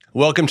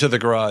Welcome to The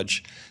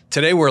Garage.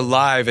 Today we're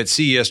live at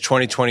CES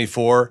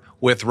 2024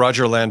 with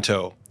Roger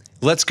Lanctot.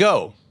 Let's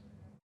go.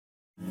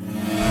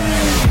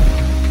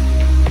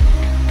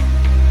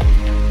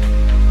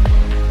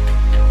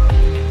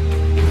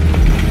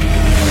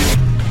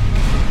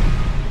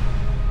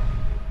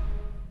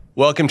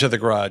 Welcome to The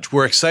Garage.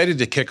 We're excited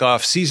to kick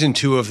off Season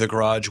 2 of The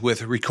Garage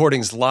with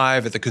recordings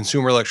live at the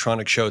Consumer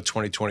Electronics Show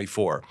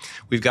 2024.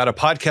 We've got a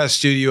podcast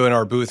studio in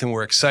our booth, and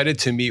we're excited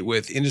to meet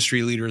with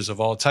industry leaders of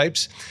all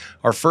types.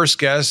 Our first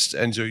guest,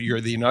 and so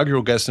you're the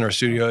inaugural guest in our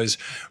studio, is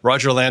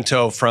Roger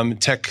Lanctot from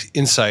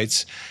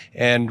TechInsights.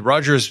 And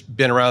Roger's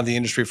been around the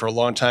industry for a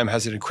long time,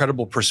 has an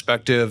incredible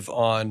perspective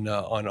on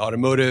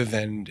automotive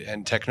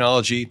and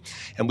technology.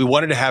 And we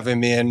wanted to have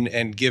him in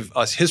and give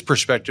us his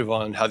perspective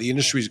on how the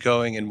industry is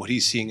going and what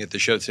he's seeing at the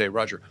show today.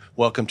 Roger,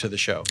 welcome to the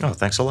show. Oh,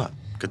 thanks a lot.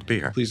 Good to be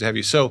here. Pleased to have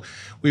you. So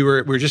we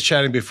were just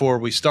chatting before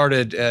we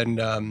started, and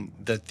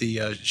that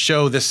the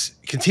show, this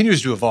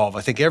continues to evolve.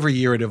 I think every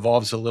year it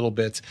evolves a little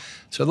bit.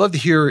 So I'd love to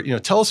hear,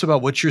 tell us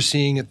about what you're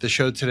seeing at the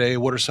show today.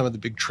 What are some of the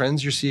big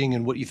trends you're seeing,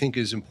 and what you think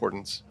is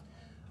important?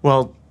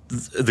 Well,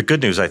 the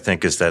good news, I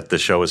think, is that the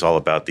show is all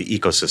about the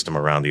ecosystem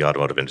around the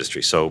automotive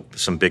industry. So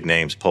some big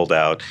names pulled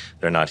out.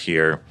 They're not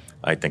here.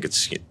 I think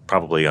it's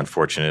probably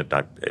unfortunate.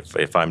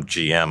 If I'm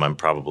GM, I'm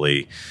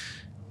probably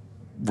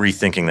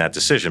rethinking that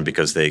decision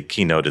because they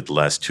keynoted the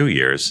last 2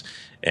 years,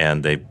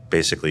 and they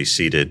basically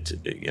ceded,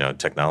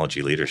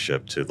 technology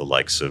leadership to the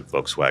likes of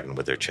Volkswagen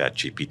with their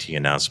ChatGPT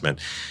announcement,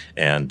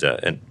 and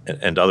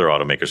other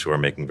automakers who are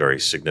making very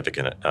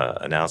significant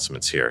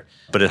announcements here.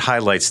 But it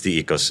highlights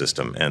the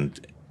ecosystem,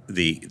 and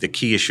the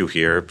key issue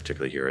here,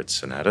 particularly here at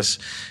Sonatus,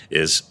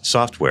 is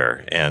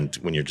software. And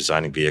when you're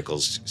designing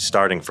vehicles,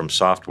 starting from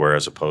software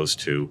as opposed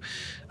to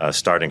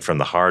starting from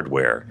the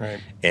hardware, right.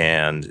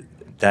 And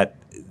that,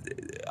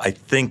 I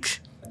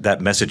think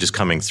that message is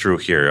coming through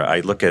here.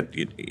 I look at,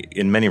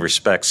 in many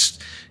respects,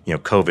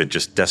 COVID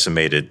just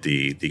decimated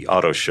the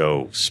auto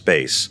show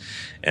space.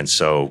 And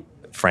so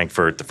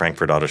the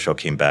Frankfurt Auto Show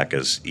came back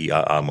as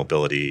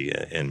mobility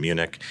in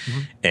Munich. Mm-hmm.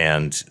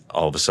 And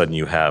all of a sudden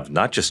you have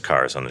not just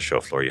cars on the show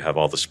floor, you have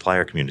all the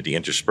supplier community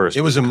interspersed.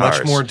 It was a cars.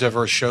 much more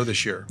diverse show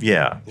this year.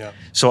 Yeah.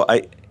 So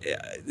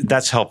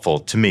that's helpful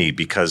to me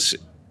because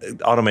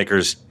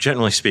automakers,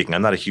 generally speaking,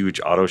 I'm not a huge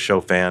auto show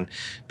fan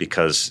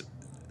because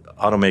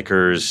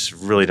automakers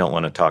really don't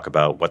want to talk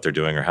about what they're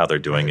doing or how they're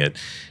doing it.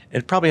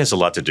 It probably has a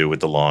lot to do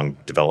with the long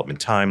development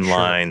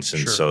timelines,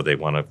 and so they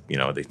want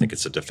to, they think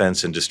it's a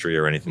defense industry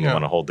or anything. They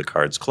want to hold the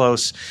cards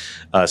close.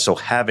 So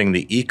having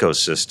the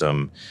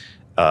ecosystem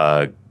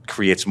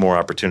creates more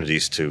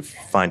opportunities to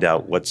find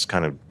out what's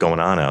kind of going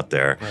on out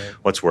there,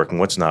 what's working,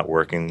 what's not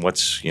working,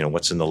 what's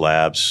in the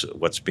labs,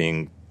 what's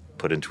being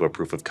put into a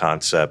proof of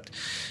concept,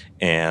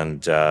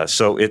 and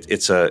so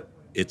it's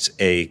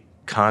a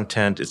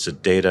content, it's a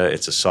data,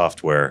 it's a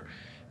software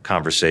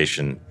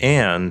conversation.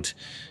 And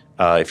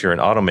if you're an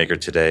automaker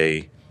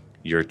today,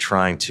 you're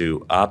trying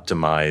to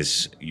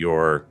optimize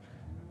your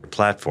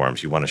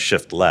platforms. You want to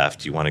shift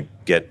left. You want to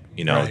get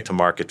to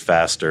market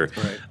faster.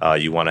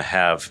 Right. You want to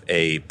have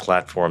a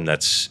platform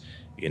that's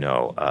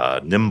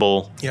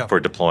nimble for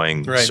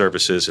deploying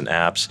services and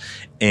apps,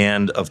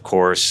 and of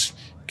course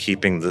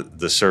keeping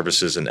the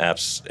services and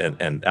apps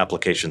and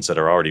applications that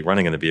are already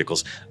running in the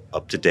vehicles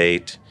up to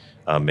date.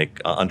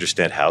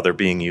 Understand how they're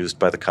being used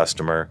by the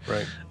customer,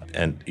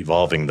 and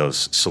evolving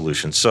those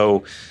solutions.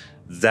 So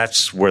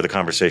that's where the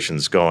conversation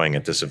is going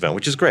at this event,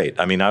 which is great.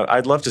 I mean,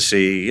 I'd love to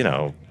see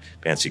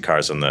fancy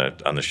cars on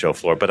the show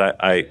floor, but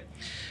I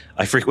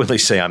frequently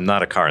say I'm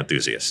not a car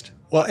enthusiast.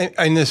 Well,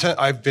 in this,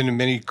 I've been to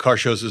many car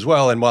shows as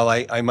well, and while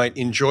I might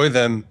enjoy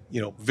them,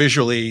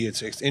 visually,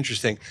 it's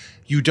interesting.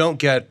 You don't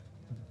get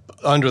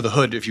under the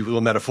hood, if you will,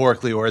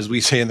 metaphorically, or as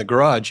we say in the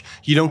garage,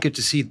 you don't get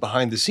to see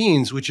behind the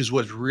scenes, which is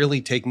what's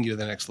really taking you to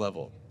the next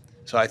level.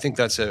 So I think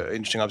that's an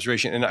interesting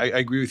observation. And I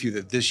agree with you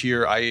that this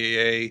year,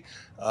 IAA,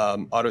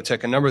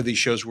 Autotech, a number of these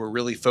shows were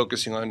really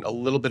focusing on a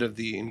little bit of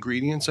the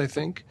ingredients, I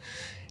think.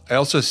 I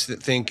also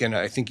think, and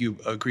I think you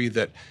agree,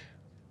 that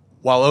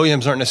while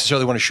OEMs aren't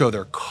necessarily want to show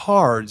their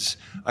cards,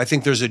 I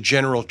think there's a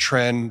general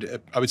trend,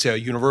 I would say a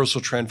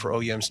universal trend for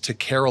OEMs to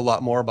care a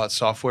lot more about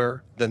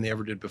software than they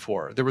ever did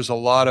before. There was a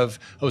lot of,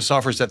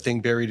 software's that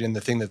thing buried in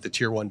the thing that the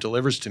tier one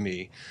delivers to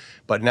me.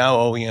 But now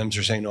OEMs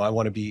are saying, no, I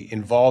want to be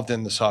involved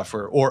in the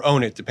software or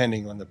own it,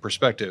 depending on the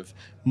perspective,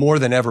 more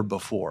than ever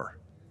before.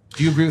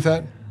 Do you agree with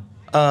that?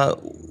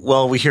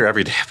 Well, we hear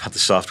every day about the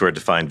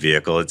software-defined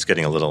vehicle. It's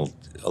getting a little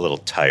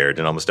tired,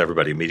 and almost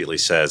everybody immediately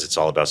says it's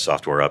all about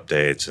software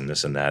updates and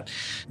this and that.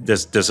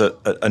 There's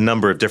a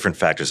number of different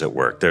factors at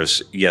work.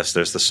 There's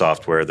the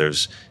software,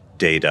 there's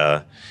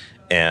data,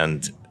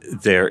 and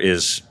there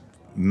is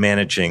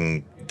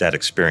managing that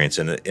experience.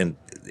 And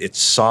it's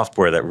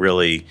software that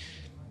really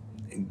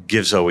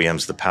gives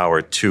OEMs the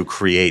power to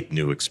create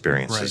new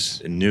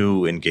experiences,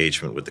 new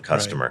engagement with the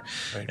customer.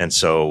 Right. And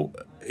so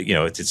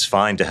it's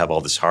fine to have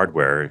all this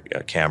hardware,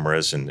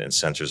 cameras and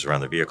sensors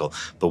around the vehicle,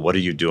 but what are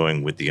you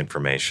doing with the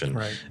information?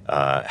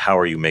 Right. How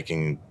are you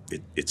making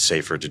it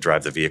safer to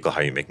drive the vehicle?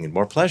 How are you making it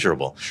more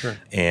pleasurable? Sure.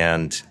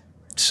 And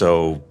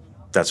So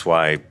that's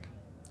why,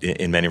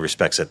 in many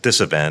respects, at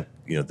this event,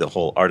 the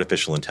whole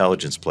artificial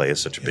intelligence play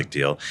is such a big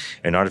deal.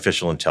 And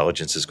artificial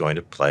intelligence is going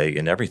to play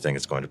in everything.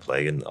 It's going to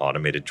play in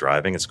automated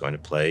driving. It's going to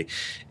play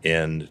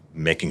in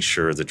making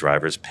sure the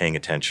driver is paying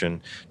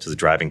attention to the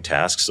driving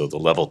tasks. So the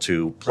level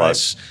 2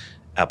 plus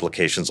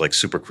applications like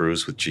Super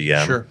Cruise with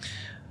GM. Sure.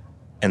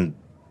 And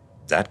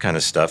that kind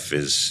of stuff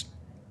is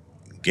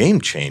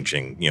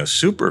game-changing.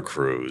 Super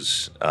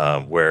Cruise,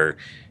 where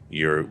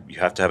you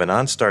have to have an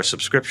OnStar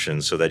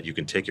subscription so that you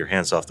can take your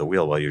hands off the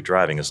wheel while you're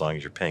driving as long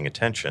as you're paying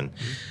attention.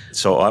 Mm-hmm.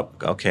 So,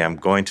 I'm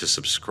going to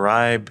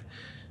subscribe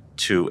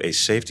to a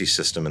safety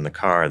system in the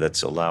car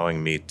that's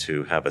allowing me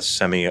to have a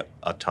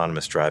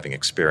semi-autonomous driving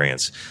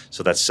experience.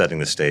 So that's setting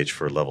the stage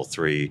for level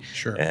 3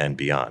 and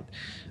beyond.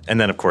 And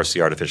then, of course,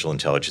 the artificial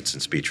intelligence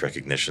and speech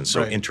recognition.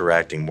 So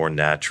interacting more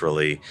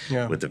naturally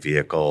with the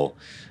vehicle,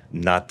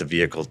 not the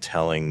vehicle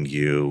telling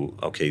you,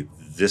 okay,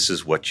 this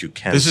is what you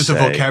can say. This is the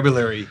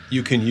vocabulary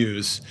you can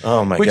use.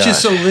 Oh, my gosh. Which is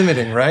so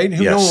limiting, right?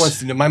 Yes. No one wants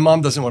to know. My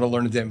mom doesn't want to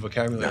learn a damn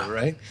vocabulary,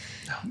 right?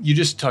 No. You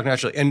just talk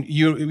naturally. And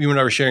you and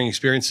I were sharing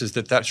experiences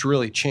that's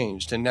really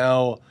changed. And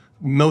now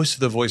most of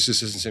the voice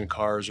assistants in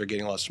cars are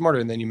getting a lot smarter.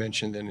 And then you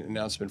mentioned an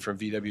announcement from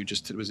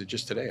VW. Was it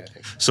just today, I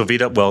think? So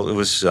VW, well, it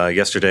was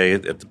yesterday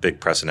at the big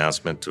press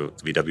announcement to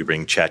VW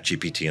bringing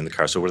ChatGPT in the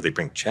car. So what do they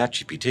bring?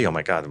 ChatGPT? Oh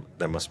my God,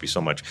 there must be so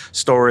much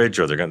storage,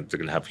 or they're going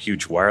to have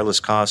huge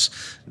wireless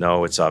costs.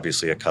 No, it's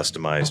obviously a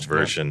customized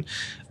version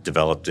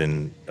developed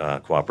in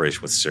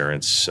cooperation with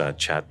Cerence.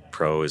 Chat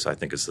Pro is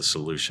the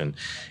solution,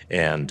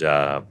 and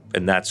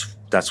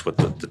that's what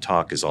the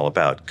talk is all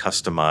about.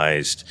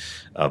 Customized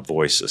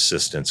voice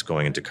assistants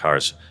going into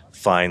cars.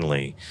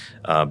 Finally,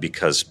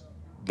 because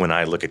when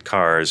I look at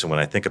cars and when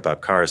I think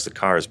about cars, the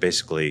car is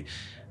basically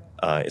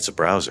it's a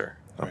browser.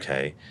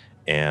 Okay. Right.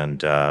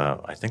 And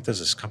I think there's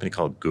this company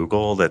called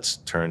Google that's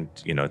turned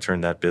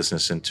that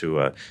business into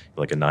a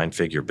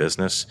 9-figure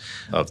business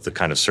of the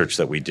kind of search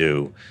that we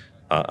do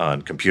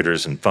on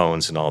computers and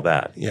phones and all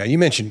that. Yeah, you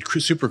mentioned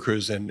Super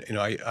Cruise, and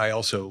I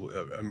also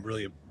am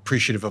really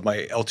appreciative of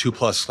my L2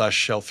 plus /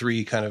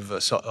 L3 kind of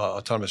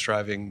autonomous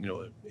driving,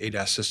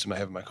 ADAS system I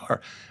have in my car.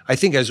 I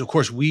think as, of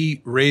course,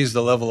 we raise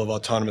the level of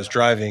autonomous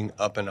driving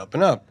up and up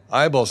and up,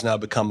 eyeballs now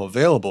become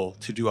available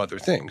to do other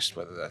things,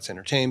 whether that's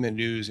entertainment,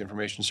 news,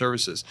 information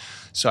services.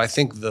 So I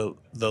think the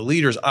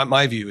leaders,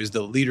 my view is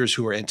the leaders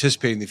who are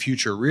anticipating the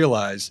future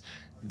realize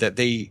that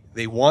they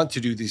want to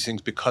do these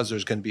things because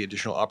there's going to be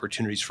additional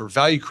opportunities for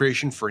value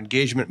creation, for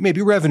engagement,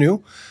 maybe revenue,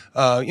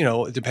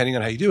 depending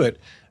on how you do it,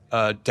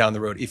 down the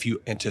road, if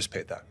you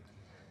anticipate that.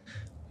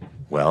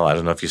 Well, I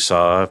don't know if you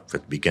saw at the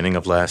beginning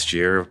of last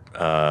year,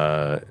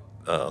 a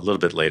little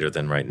bit later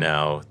than right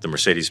now, the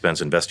Mercedes-Benz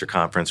Investor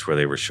Conference, where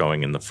they were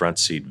showing in the front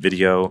seat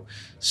video,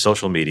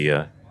 social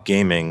media,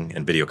 gaming,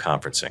 and video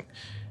conferencing.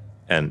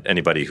 And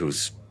anybody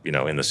who's,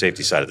 in the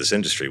safety side of this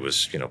industry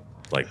was,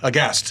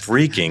 aghast,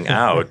 freaking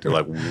out. They're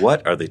like,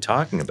 what are they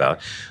talking about?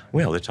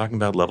 Well, they're talking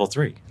about level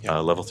 3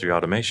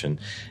 automation.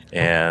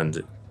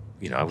 And,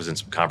 I was in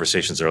some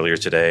conversations earlier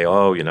today.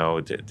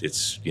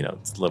 It's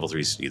level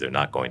 3 is either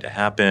not going to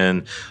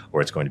happen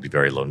or it's going to be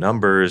very low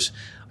numbers.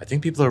 I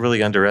think people are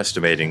really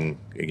underestimating,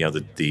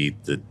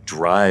 the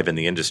drive in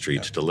the industry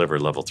to deliver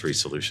level 3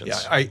 solutions.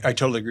 Yeah, I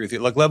totally agree with you.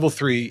 Level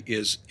 3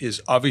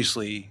 is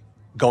obviously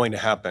going to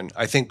happen.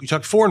 I think you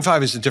talk 4 and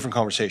 5 is a different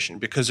conversation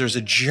because there's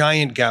a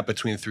giant gap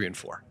between 3 and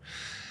 4.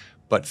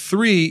 But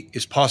 3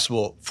 is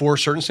possible for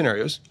certain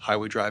scenarios,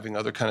 highway driving,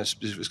 other kind of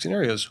specific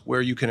scenarios, where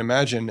you can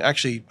imagine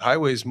actually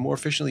highways more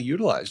efficiently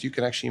utilized. You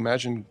can actually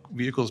imagine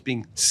vehicles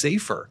being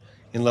safer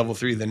in level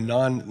 3 than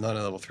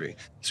non-level 3.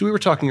 So we were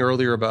talking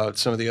earlier about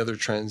some of the other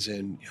trends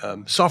in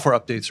software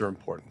updates are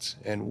important.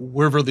 And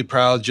we're really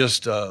proud.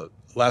 Just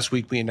last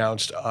week we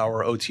announced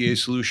our OTA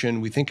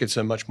solution. We think it's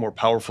a much more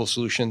powerful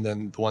solution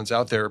than the ones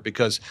out there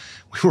because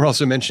we were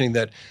also mentioning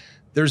that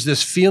there's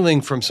this feeling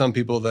from some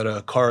people that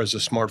a car is a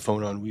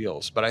smartphone on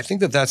wheels. But I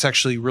think that that's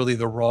actually really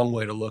the wrong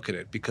way to look at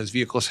it because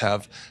vehicles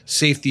have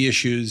safety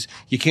issues.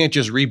 You can't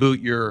just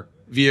reboot your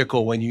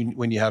vehicle when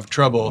you have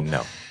trouble.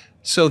 No.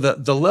 So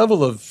the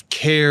level of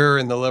care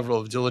and the level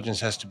of diligence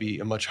has to be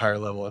a much higher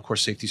level. Of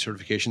course, safety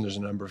certification, there's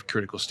a number of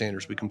critical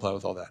standards. We comply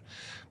with all that.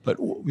 But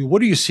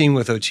what are you seeing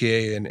with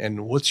OTA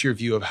and what's your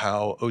view of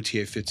how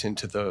OTA fits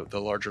into the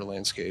larger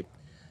landscape?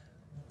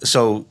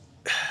 So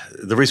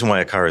the reason why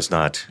a car is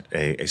not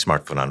a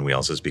smartphone on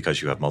wheels is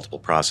because you have multiple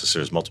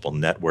processors, multiple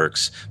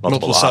networks,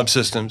 multiple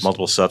subsystems,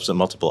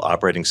 multiple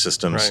operating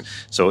systems. Right.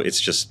 So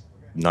it's just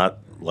not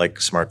like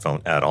a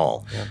smartphone at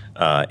all.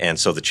 Yeah. And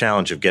so the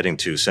challenge of getting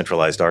to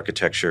centralized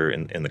architecture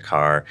in the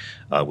car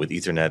with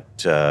Ethernet,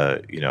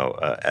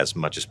 as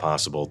much as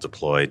possible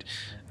deployed,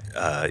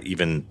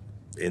 even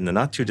in the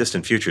not too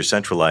distant future,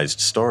 centralized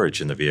storage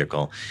in the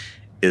vehicle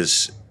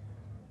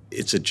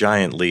it's a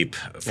giant leap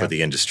for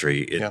the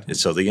industry.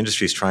 So the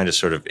industry is trying to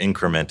sort of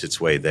increment its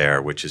way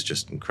there, which is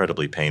just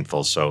incredibly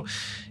painful. So,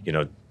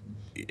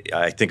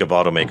 I think of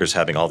automakers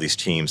having all these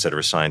teams that are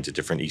assigned to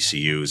different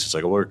ECUs. It's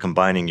like, we're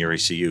combining your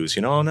ECUs.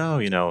 Oh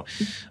no,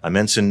 I'm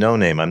Ensign No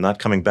Name. I'm not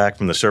coming back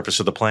from the surface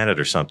of the planet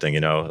or something.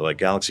 Like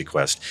Galaxy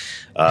Quest.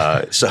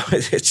 So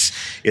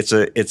it's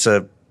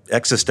a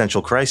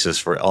existential crisis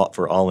for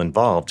all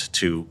involved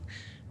to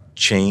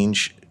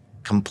change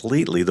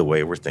completely the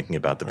way we're thinking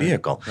about the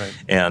vehicle. Right.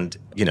 And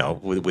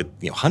with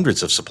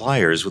hundreds of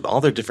suppliers with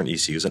all their different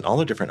ECUs and all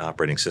their different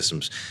operating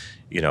systems,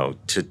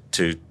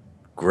 to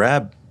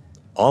grab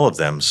all of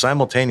them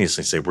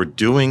simultaneously and say we're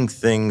doing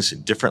things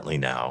differently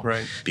now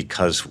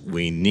because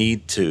we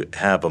need to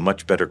have a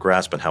much better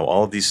grasp on how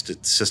all of these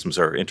systems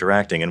are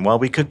interacting. And while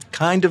we could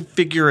kind of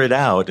figure it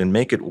out and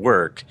make it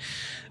work,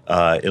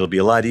 it'll be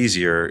a lot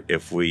easier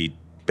if we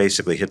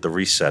basically hit the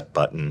reset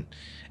button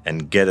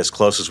and get as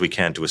close as we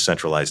can to a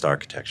centralized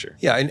architecture.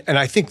 Yeah, and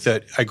I think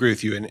that I agree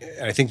with you. And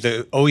I think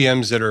the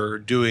OEMs that are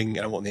doing,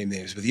 I won't name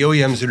names, but the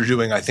OEMs that are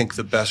doing, I think,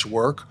 the best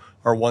work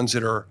are ones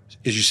that are,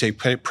 as you say,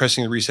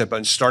 pressing the reset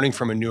button, starting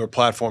from a newer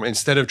platform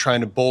instead of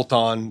trying to bolt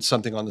on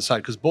something on the side,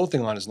 because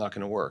bolting on is not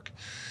going to work.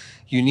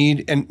 You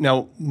need, and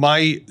now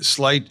my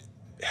slight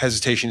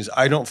hesitation is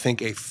I don't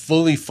think a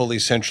fully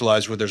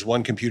centralized where there's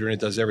one computer and it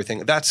does everything.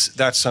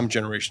 That's some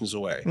generations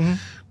away. Mm-hmm.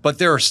 But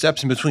there are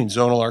steps in between.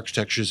 Zonal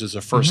architectures is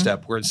a first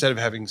step where instead of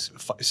having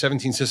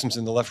 17 systems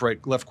in the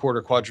left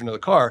quarter quadrant of the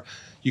car,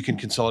 you can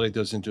consolidate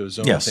those into a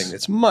zonal thing.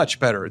 It's much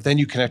better. Then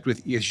you connect with,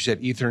 as you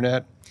said,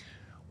 Ethernet.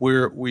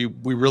 We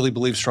really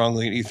believe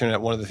strongly in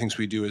Ethernet. One of the things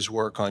we do is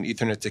work on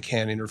Ethernet to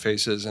CAN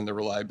interfaces and the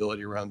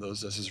reliability around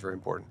those. This is very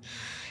important.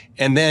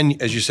 And then,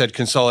 as you said,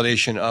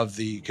 consolidation of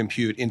the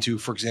compute into,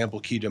 for example,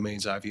 key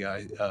domains,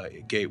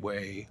 IVI,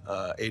 gateway,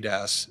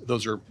 ADAS.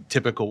 Those are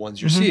typical ones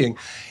you're seeing.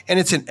 And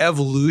it's an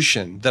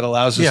evolution that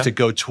allows us to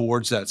go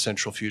towards that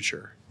central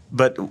future.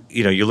 But,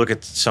 you look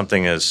at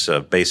something as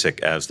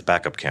basic as the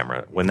backup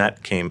camera. When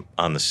that came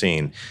on the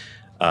scene,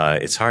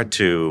 it's hard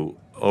to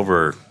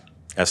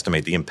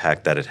overestimate the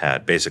impact that it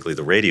had. Basically,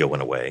 the radio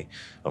went away,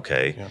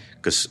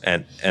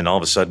 and all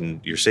of a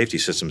sudden your safety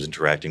system's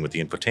interacting with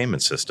the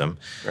infotainment system,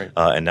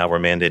 and now we're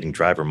mandating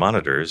driver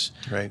monitors,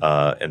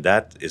 and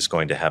that is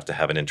going to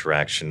have an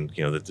interaction.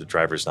 That the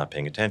driver's not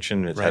paying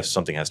attention.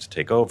 Something has to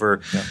take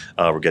over.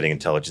 We're getting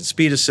intelligent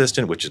speed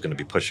assistant, which is going to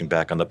be pushing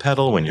back on the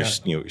pedal when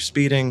you're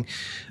speeding.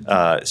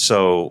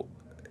 So,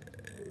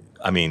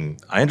 I mean,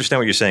 I understand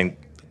what you're saying.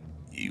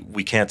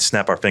 We can't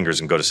snap our fingers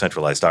and go to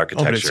centralized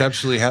architecture. But it's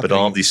absolutely happening. But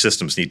all of these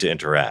systems need to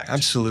interact.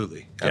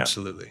 Absolutely.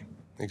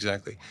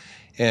 Exactly.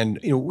 And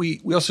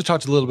we also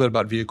talked a little bit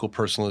about vehicle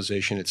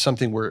personalization. It's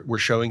something we're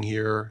showing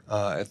here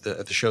at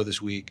the show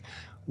this week.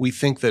 We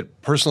think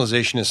that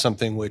personalization is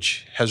something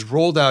which has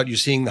rolled out. You're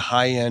seeing the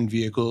high-end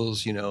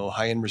vehicles,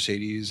 high-end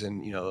Mercedes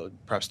and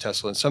perhaps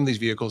Tesla, and some of these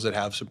vehicles that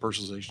have some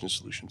personalization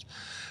solutions.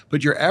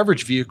 But your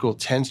average vehicle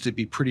tends to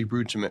be pretty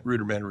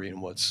rudimentary in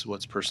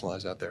what's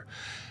personalized out there.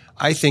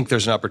 I think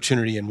there's an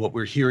opportunity, and what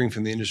we're hearing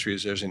from the industry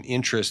is there's an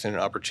interest and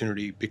an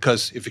opportunity,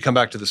 because if you come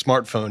back to the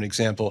smartphone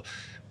example,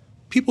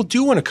 people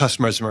do want to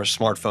customize their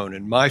smartphone,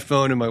 and my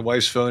phone and my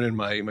wife's phone and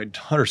my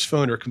daughter's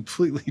phone are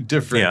completely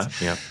different.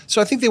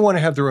 So I think they want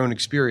to have their own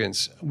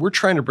experience. We're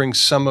trying to bring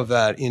some of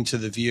that into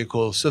the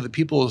vehicle so that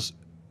people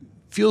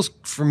feels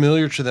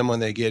familiar to them when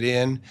they get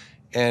in,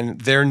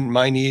 and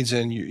my needs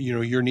and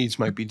your needs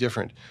might be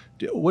different.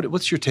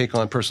 What's your take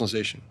on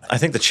personalization? I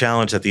think the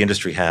challenge that the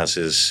industry has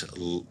is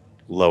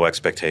lowered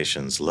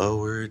expectations.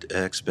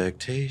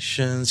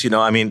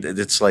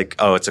 It's like,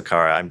 it's a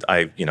car.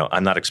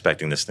 I'm not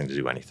expecting this thing to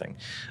do anything.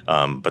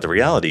 But the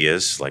reality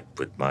is, like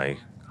with my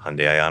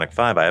Hyundai Ioniq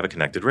 5, I have a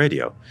connected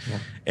radio,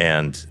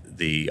 and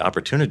the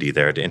opportunity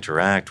there to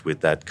interact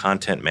with that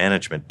content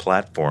management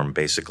platform,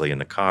 basically in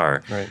the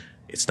car.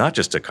 It's not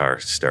just a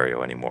car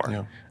stereo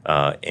anymore.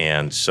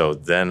 And so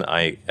then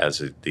I, as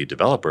the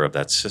developer of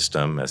that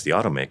system, as the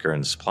automaker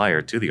and the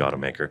supplier to the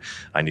automaker,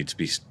 I need to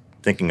be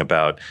thinking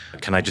about,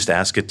 can I just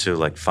ask it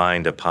to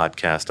find a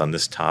podcast on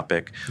this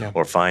topic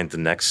or find the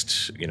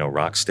next,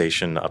 rock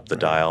station up the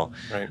dial?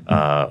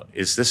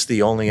 Is this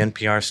the only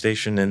NPR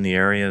station in the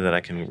area that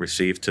I can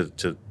receive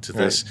to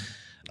this?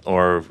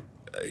 Or,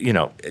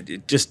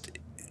 just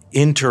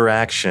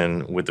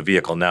interaction with the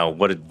vehicle. Now,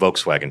 what did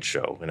Volkswagen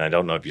show? And I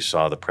don't know if you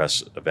saw the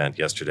press event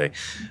yesterday,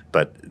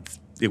 but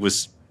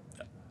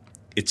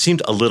it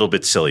seemed a little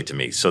bit silly to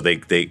me. So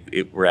they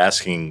were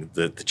asking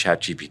the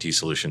ChatGPT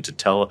solution to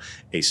tell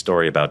a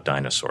story about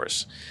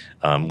dinosaurs,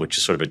 which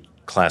is sort of a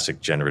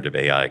classic generative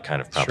AI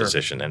kind of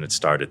proposition, and it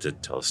started to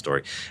tell a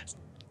story.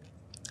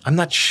 I'm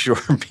not sure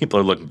people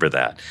are looking for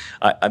that.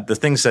 The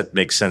things that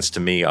make sense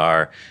to me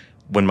are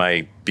when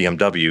my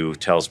BMW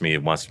tells me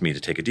it wants me to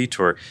take a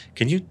detour,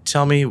 can you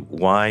tell me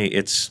why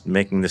it's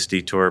making this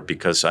detour?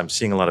 Because I'm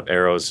seeing a lot of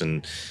arrows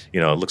and,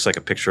 it looks like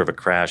a picture of a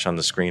crash on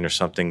the screen or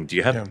something. Do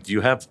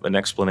you have an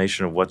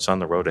explanation of what's on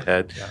the road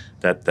ahead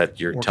that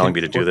you're telling me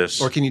to do this?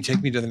 Or can you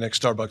take me to the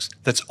next Starbucks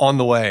that's on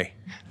the way?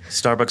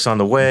 Starbucks on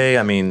the way.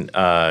 I mean,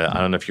 I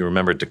don't know if you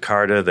remember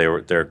Jakarta.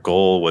 Their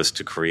goal was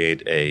to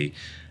create a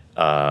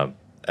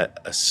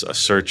a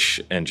search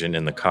engine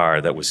in the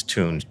car that was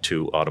tuned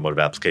to automotive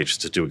applications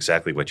to do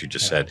exactly what you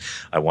just said.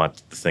 I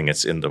want the thing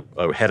that's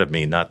ahead of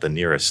me, not the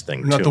nearest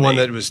thing. Not to the me. one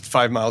that was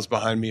 5 miles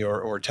behind me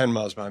or 10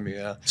 miles behind me.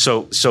 Yeah.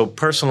 So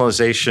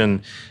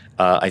personalization,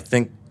 I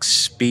think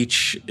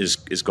speech is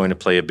going to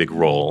play a big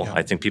role. Yeah.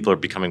 I think people are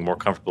becoming more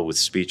comfortable with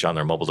speech on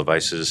their mobile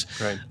devices,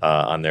 Right.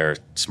 On their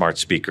smart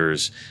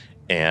speakers.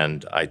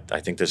 And I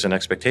think there's an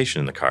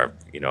expectation in the car.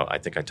 I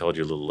think I told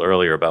you a little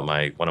earlier about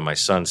one of my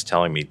sons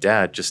telling me,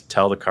 "Dad, just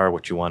tell the car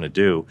what you want to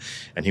do,"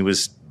 and he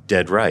was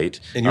dead right.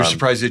 And you're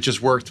surprised it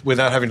just worked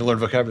without having to learn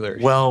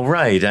vocabulary. Well,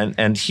 right,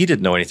 and he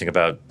didn't know anything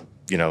about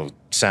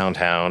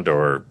SoundHound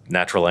or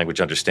natural language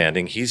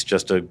understanding. He's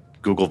just a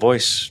Google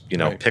Voice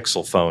Right.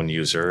 Pixel phone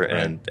user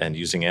Right. and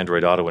using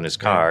Android Auto in his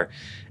car,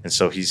 and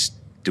so he's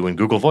doing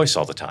Google Voice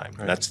all the time.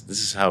 Right.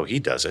 This is how he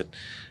does it,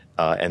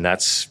 and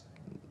that's,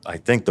 I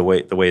think, the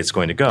way it's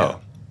going to go. Yeah.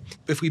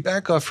 If we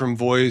back off from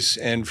voice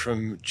and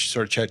from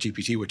sort of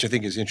ChatGPT, which I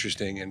think is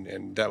interesting,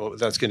 and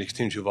that's going to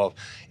continue to evolve,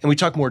 and we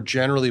talk more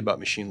generally about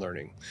machine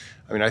learning,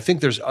 I mean, I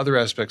think there's other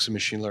aspects of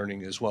machine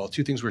learning as well.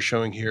 Two things we're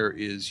showing here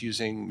is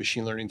using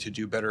machine learning to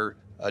do better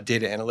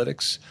data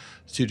analytics,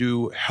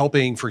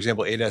 helping, for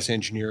example, ADAS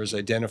engineers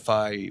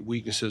identify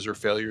weaknesses or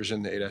failures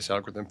in the ADAS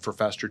algorithm for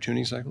faster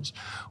tuning cycles.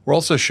 We're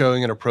also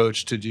showing an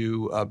approach to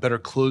do better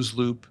closed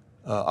loop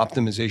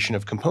optimization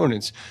of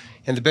components.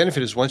 And the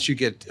benefit is once you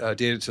get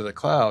data to the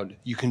cloud,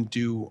 you can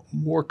do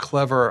more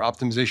clever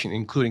optimization,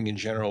 including in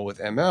general with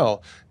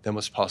ML, than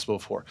was possible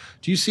before.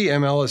 Do you see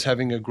ML as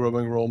having a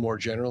growing role more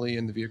generally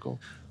in the vehicle?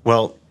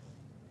 Well,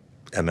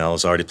 ML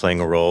is already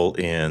playing a role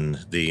in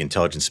the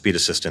intelligent speed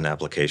assistant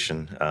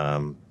application.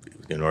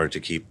 In order to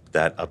keep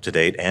that up to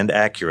date and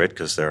accurate,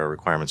 because there are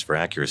requirements for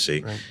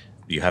accuracy, Right.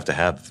 you have to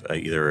have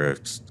either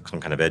some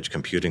kind of edge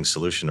computing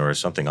solution or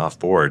something off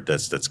board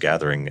that's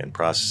gathering and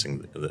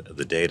processing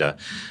the data.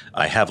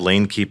 I have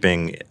lane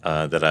keeping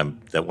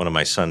that one of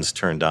my sons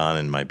turned on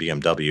in my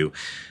BMW,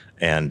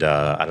 and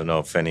I don't know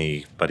if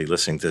anybody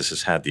listening to this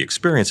has had the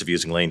experience of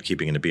using lane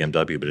keeping in a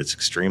BMW, but it's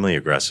extremely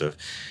aggressive,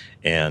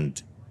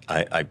 and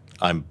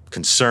I'm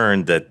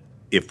concerned that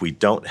if we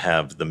don't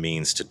have the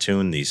means to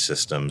tune these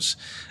systems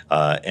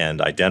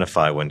and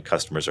identify when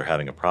customers are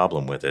having a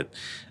problem with it,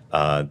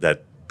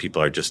 that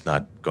people are just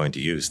not going to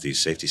use these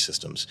safety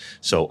systems.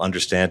 So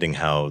understanding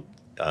how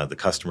the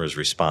customer is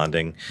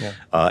responding,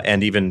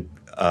 and even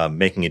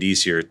making it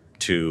easier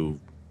to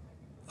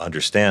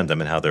understand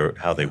them and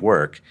how they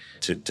work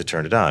to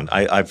turn it on.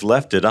 I've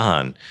left it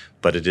on,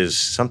 but it is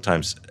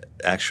sometimes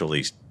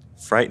actually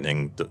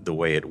frightening the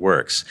way it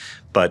works.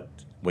 But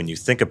when you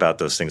think about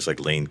those things like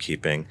lane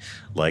keeping,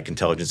 like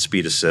intelligent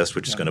speed assist,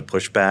 which is going to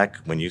push back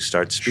when you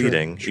start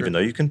speeding, Sure. even though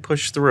you can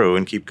push through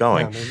and keep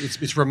going. Yeah,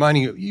 it's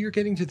reminding you, you're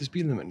getting to the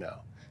speed limit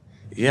now.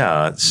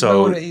 Yeah, I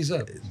so want to ease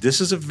up.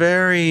 this is a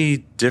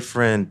very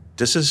different,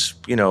 this is,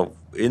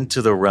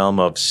 into the realm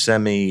of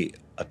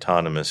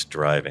semi-autonomous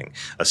driving,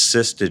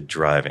 assisted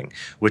driving,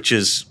 which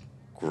is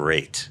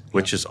great,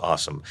 which is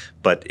awesome.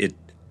 But it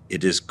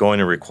is going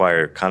to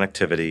require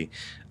connectivity,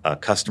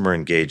 customer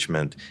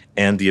engagement,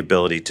 and the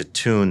ability to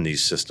tune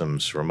these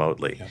systems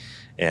remotely. Yeah.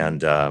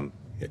 And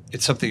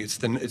it's something. It's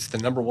the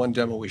number one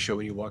demo we show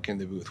when you walk in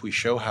the booth. We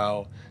show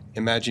how.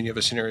 Imagine you have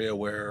a scenario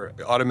where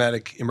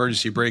automatic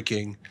emergency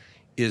braking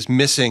is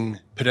missing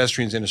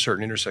pedestrians in a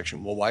certain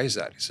intersection. Well, why is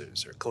that?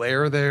 Is there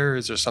glare there?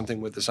 Is there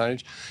something with the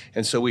signage?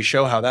 And so we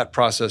show how that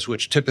process,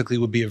 which typically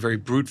would be a very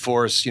brute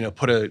force,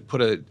 put a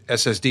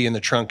SSD in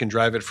the trunk and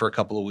drive it for a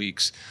couple of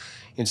weeks.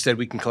 Instead,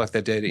 we can collect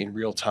that data in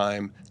real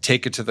time,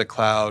 take it to the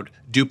cloud,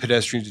 do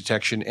pedestrian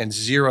detection, and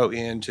zero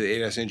in to the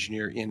ADAS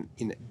engineer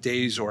in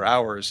days or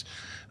hours.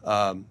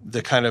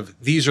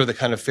 These are the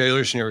kind of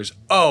failure scenarios.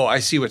 Oh, I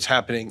see what's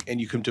happening, and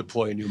you can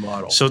deploy a new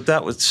model. So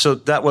that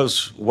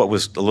was what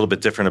was a little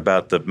bit different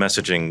about the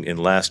messaging in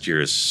last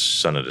year's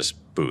Sonatus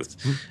booth.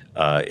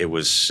 Mm-hmm. It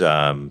was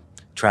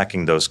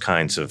tracking those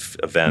kinds of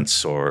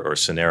events or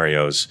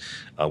scenarios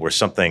where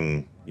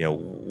something.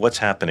 What's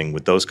happening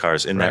with those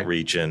cars in that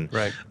region,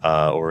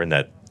 or in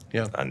that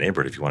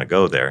neighborhood if you want to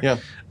go there,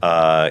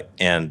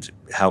 and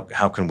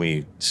how can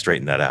we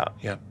straighten that out?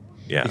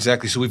 Yeah,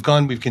 exactly. So we've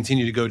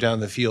continued to go down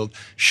the field,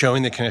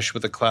 showing the connection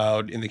with the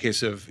cloud. In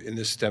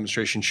this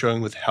demonstration,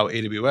 showing with how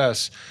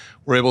AWS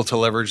were able to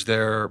leverage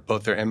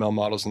both their ML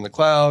models in the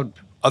cloud,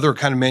 other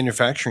kind of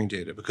manufacturing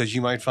data, because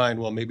you might find,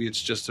 well, maybe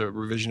it's just a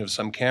revision of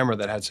some camera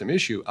that had some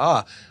issue.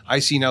 I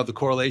see now the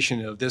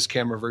correlation of this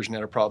camera version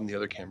had a problem, the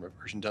other camera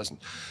version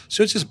doesn't.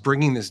 So it's just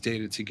bringing this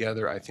data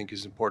together, I think,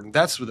 is important.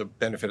 That's the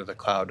benefit of the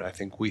cloud, I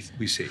think, we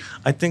see.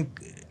 I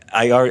think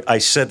I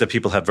said that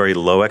people have very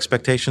low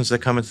expectations that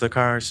come into the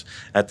cars.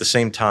 At the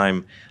same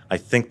time, I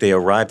think they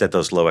arrived at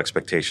those low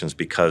expectations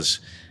because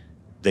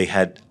they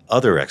had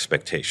other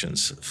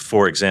expectations.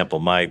 For example,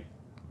 my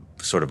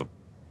sort of a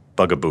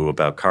bugaboo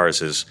about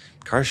cars is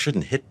cars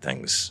shouldn't hit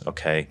things,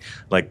 okay?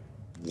 Like,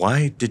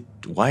 why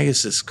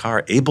is this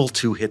car able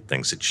to hit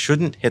things? It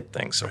shouldn't hit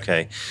things,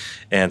 okay?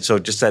 And so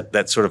just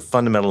that sort of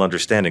fundamental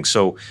understanding.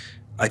 So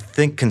I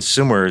think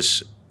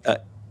consumers,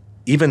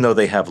 even though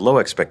they have low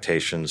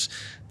expectations,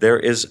 there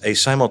is a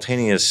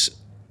simultaneous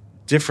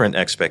different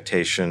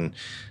expectation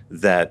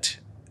that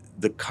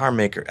the car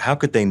maker, how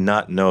could they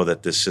not know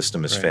that this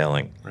system is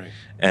failing? Right.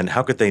 And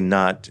how could they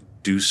not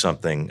do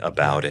something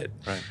about it?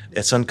 Right.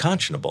 It's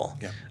unconscionable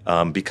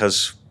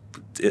because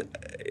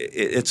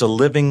it's a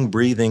living,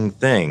 breathing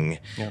thing.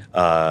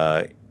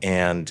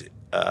 And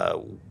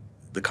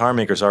the car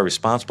makers are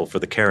responsible for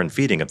the care and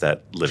feeding of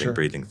that living,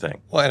 breathing thing.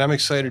 Well, and I'm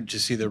excited to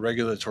see the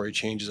regulatory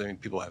changes. I mean,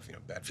 people have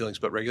bad feelings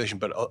about regulation,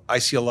 but I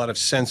see a lot of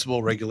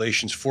sensible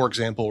regulations. For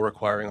example,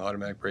 requiring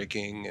automatic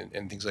braking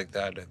and things like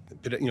that.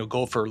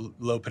 Goal for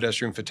low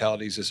pedestrian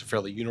fatalities is a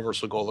fairly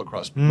universal goal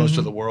across most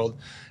of the world.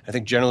 I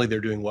think generally they're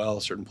doing well.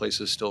 Certain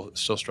places still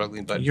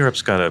struggling, but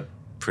Europe's got a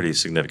pretty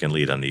significant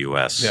lead on the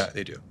U.S. Yeah,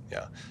 they do.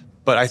 Yeah,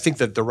 but I think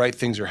that the right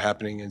things are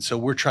happening, and so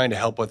we're trying to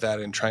help with that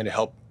and trying to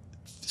help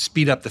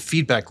speed up the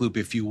feedback loop,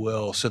 if you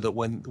will, so that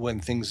when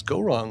things go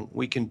wrong,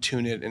 we can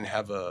tune it and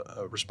have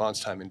a response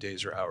time in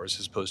days or hours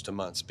as opposed to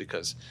months,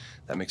 because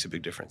that makes a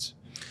big difference.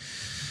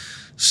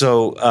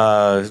 So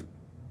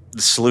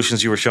the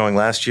solutions you were showing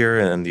last year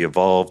and the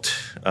evolved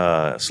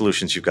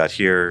solutions you've got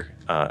here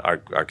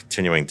are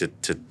continuing to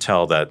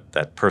tell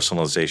that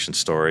personalization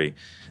story,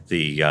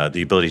 the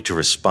ability to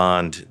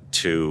respond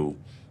to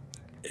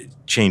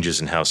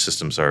changes in how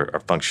systems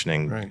are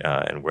functioning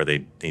and where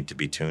they need to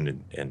be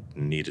tuned and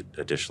need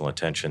additional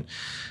attention.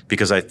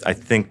 Because I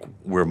think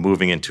we're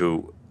moving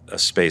into a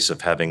space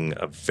of having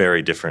a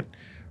very different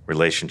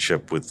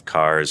relationship with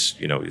cars.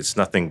 It's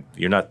nothing,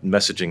 you're not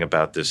messaging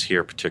about this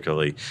here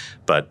particularly,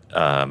 but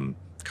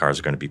cars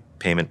are going to be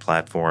payment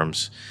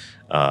platforms,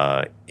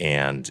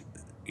 and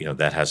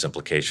that has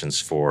implications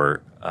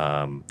for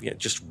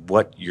just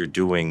what you're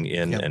doing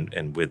in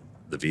and with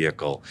the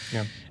vehicle.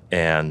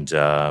 And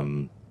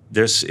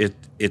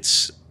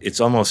it's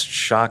almost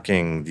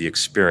shocking, the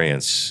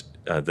experience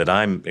that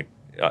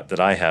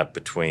I have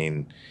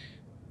between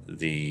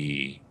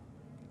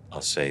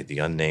I'll say the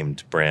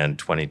unnamed brand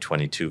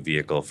 2022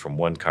 vehicle from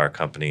one car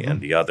company and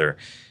the other.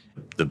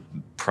 The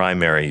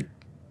primary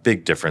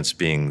big difference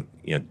being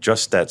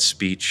just that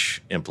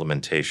speech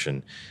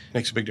implementation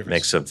makes a big difference.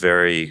 Makes a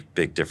very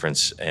big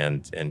difference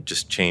and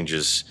just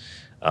changes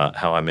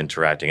how I'm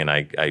interacting, and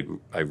I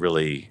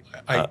really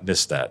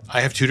miss that.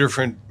 I have two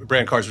different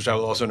brand cars, which I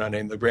will also not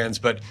name the brands,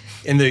 but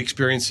in the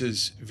experience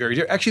is very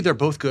different. Actually, they're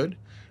both good,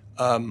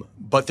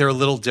 but they're a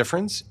little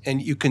different,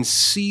 and you can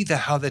see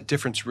how that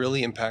difference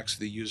really impacts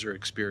the user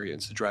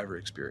experience, the driver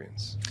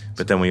experience.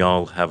 But then we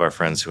all have our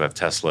friends who have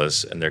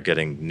Teslas, and they're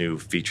getting new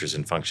features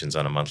and functions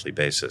on a monthly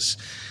basis,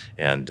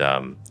 and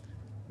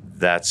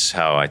that's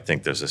how I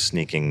think there's a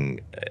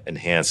sneaking,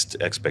 enhanced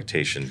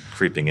expectation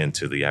creeping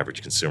into the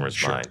average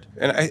consumer's mind.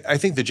 And I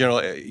think the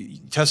general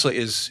Tesla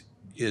is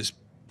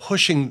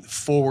pushing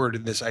forward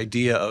in this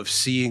idea of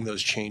seeing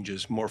those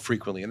changes more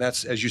frequently. And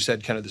that's, as you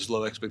said, kind of this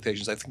low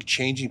expectations. I think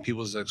changing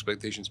people's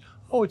expectations.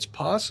 Oh, it's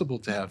possible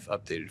to have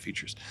updated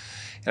features.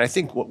 And I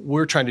think what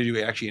we're trying to do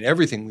actually in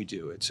everything we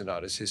do at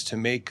Sonatus is to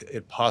make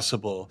it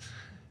possible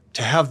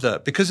to have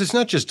because it's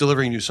not just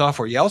delivering new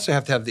software. You also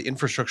have to have the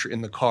infrastructure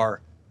in the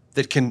car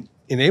that can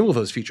enable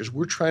those features.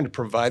 We're trying to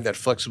provide that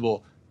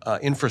flexible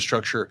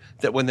infrastructure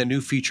that when the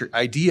new feature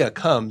idea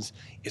comes,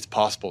 it's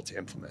possible to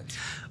implement.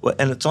 Well,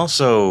 and it's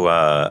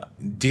also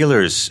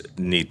dealers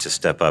need to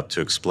step up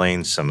to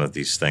explain some of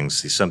these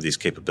things, some of these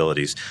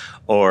capabilities,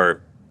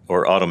 or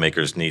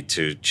automakers need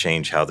to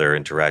change how they're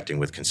interacting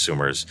with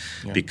consumers,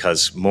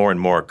 because more and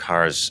more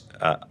cars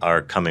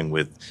are coming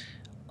with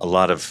a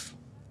lot of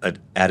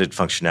added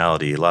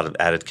functionality, a lot of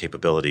added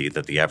capability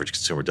that the average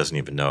consumer doesn't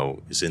even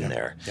know is in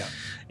there.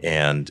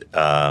 And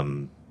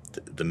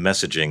the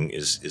messaging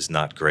is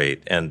not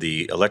great. And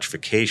the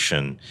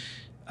electrification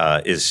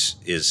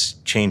is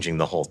changing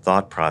the whole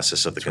thought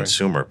process of the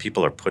consumer.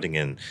 People are putting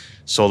in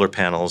solar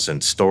panels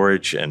and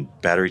storage and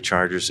battery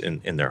chargers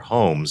in their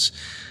homes.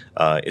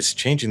 It's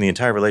changing the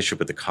entire relationship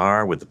with the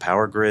car, with the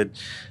power grid,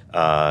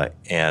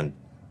 and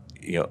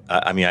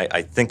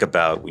I think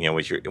about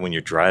when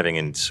you're driving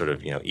in sort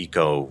of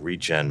eco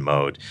regen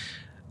mode,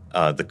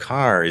 the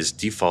car is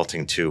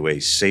defaulting to a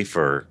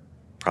safer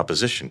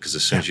proposition, because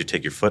as soon as you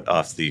take your foot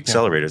off the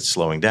accelerator, it's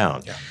slowing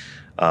down.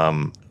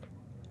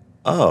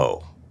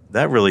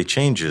 That really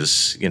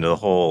changes the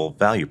whole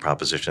value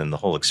proposition, the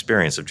whole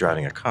experience of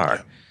driving a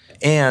car.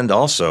 And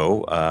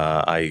also,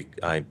 I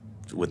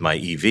with my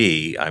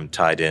EV, I'm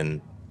tied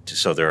in.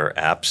 So there are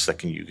apps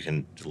that you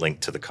can link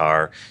to the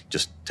car,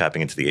 just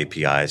tapping into the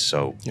API.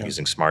 So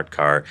using Smart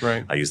Car,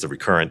 I use the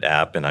Recurrent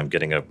app, and I'm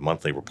getting a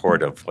monthly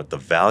report of what the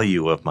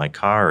value of my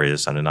car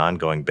is on an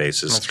ongoing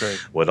basis. That's great.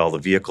 What all the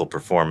vehicle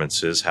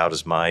performance is. How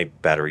does my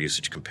battery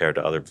usage compare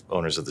to other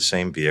owners of the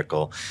same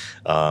vehicle?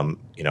 Am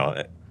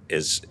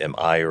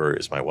I or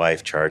is my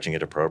wife charging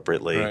it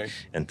appropriately?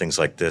 And things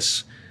like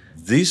this.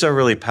 These are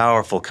really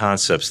powerful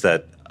concepts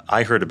that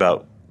I heard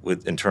about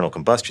with internal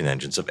combustion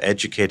engines, of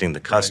educating the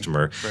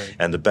customer.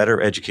 And the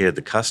better educated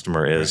the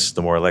customer is,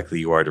 the more likely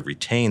you are to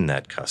retain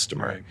that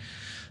customer.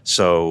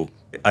 So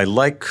I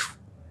like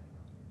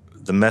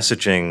the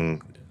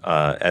messaging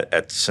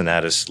at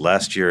Sonatus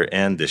last year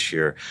and this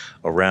year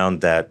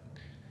around that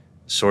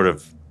sort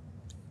of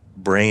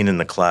brain in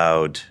the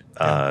cloud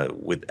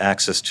with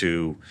access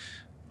to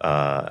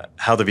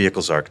how the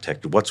vehicle's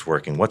architected, what's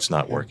working, what's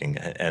not working,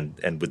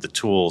 and with the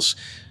tools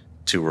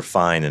to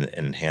refine and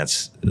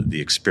enhance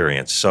the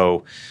experience.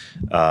 So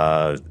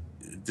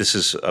this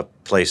is a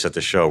place at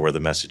the show where the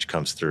message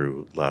comes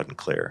through loud and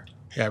clear.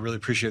 Yeah, I really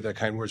appreciate that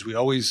kind words. We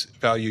always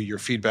value your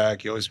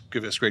feedback. You always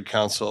give us great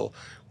counsel.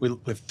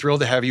 We're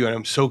thrilled to have you, and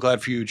I'm so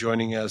glad for you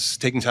joining us,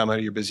 taking time out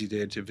of your busy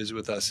day to visit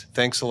with us.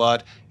 Thanks a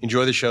lot.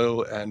 Enjoy the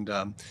show, and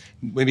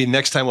maybe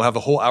next time we'll have a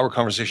whole hour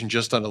conversation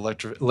just on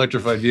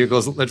electrified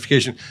vehicles,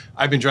 electrification.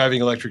 I've been driving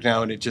electric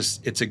now, and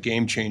it's a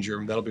game changer,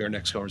 and that'll be our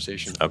next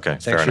conversation. Okay,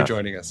 Thanks for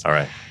joining us. All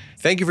right.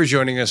 Thank you for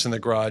joining us in the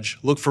garage.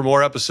 Look for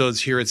more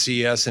episodes here at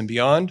CES and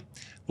beyond.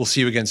 We'll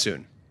see you again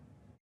soon.